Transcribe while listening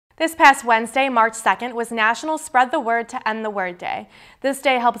This past Wednesday, March 2nd, was National Spread the Word to End the Word Day. This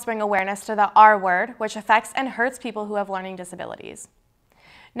day helps bring awareness to the R word, which affects and hurts people who have learning disabilities.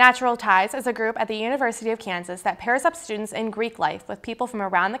 Natural Ties is a group at the University of Kansas that pairs up students in Greek life with people from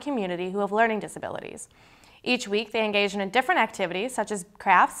around the community who have learning disabilities. Each week, they engage in different activities such as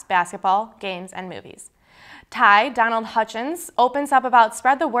crafts, basketball, games, and movies. Ty Donald Hutchins opens up about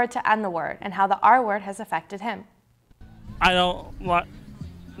Spread the Word to End the Word and how the R word has affected him. I don't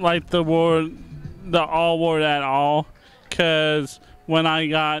like the R word at all, because when I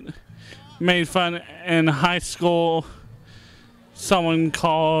got made fun in high school, someone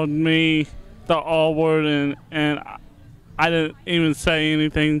called me the R word, and I didn't even say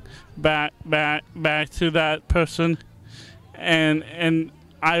anything back to that person, and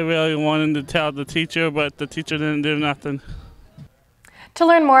I really wanted to tell the teacher, but the teacher didn't do nothing. To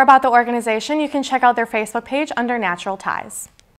learn more about the organization, you can check out their Facebook page under Natural Ties.